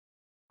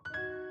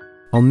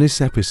On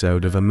this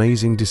episode of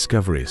Amazing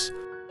Discoveries,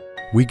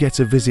 we get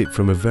a visit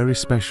from a very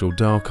special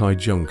Dark Eyed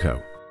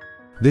Junco.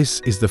 This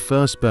is the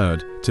first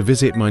bird to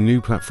visit my new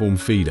platform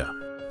feeder,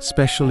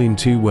 special in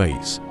two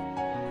ways.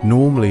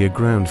 Normally a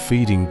ground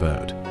feeding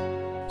bird,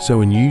 so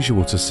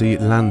unusual to see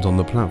it land on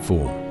the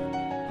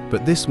platform.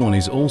 But this one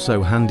is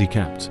also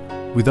handicapped,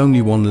 with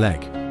only one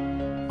leg.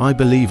 I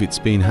believe it's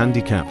been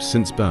handicapped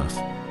since birth,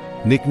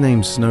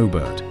 nicknamed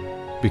Snowbird,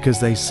 because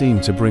they seem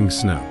to bring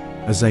snow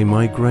as they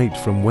migrate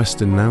from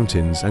western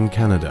mountains and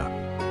Canada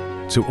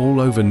to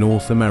all over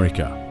North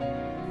America.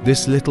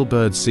 This little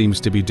bird seems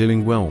to be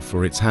doing well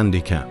for its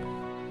handicap,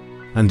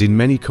 and in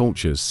many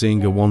cultures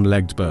seeing a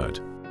one-legged bird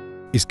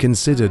is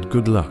considered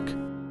good luck.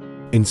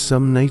 In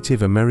some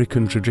Native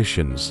American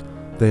traditions,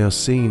 they are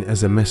seen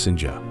as a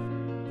messenger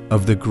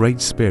of the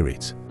Great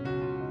Spirit,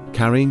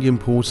 carrying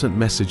important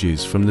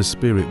messages from the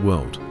spirit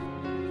world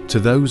to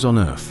those on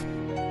earth.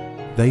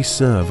 They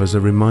serve as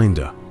a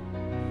reminder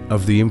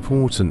of the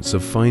importance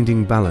of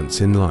finding balance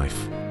in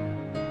life.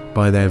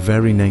 By their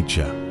very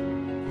nature,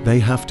 they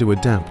have to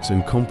adapt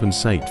and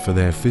compensate for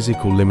their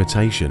physical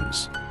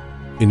limitations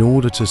in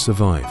order to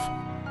survive.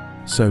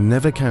 So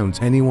never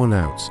count anyone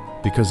out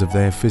because of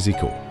their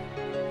physical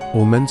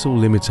or mental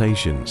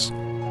limitations.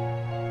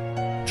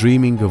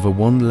 Dreaming of a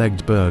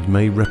one-legged bird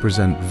may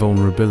represent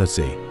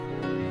vulnerability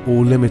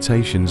or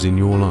limitations in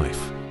your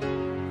life,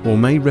 or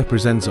may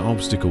represent an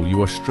obstacle you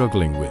are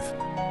struggling with,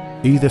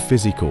 either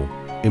physical,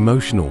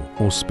 emotional,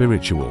 or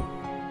spiritual.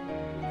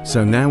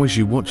 So now as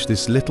you watch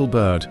this little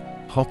bird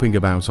hopping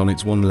about on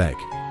its one leg,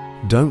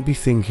 don't be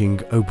thinking,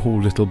 oh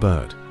poor little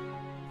bird.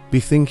 Be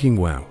thinking,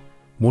 wow,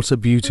 what a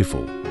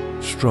beautiful,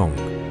 strong,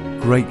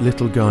 great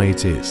little guy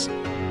it is,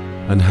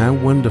 and how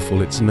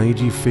wonderful it's made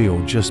you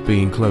feel just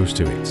being close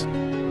to it.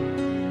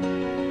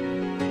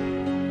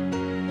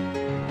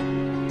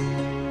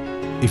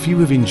 If you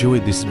have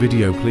enjoyed this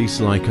video, please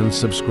like and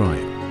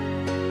subscribe.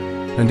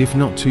 And if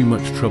not too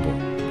much trouble,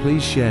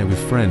 please share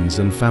with friends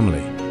and family.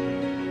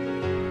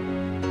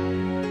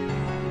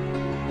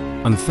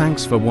 And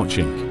thanks for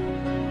watching.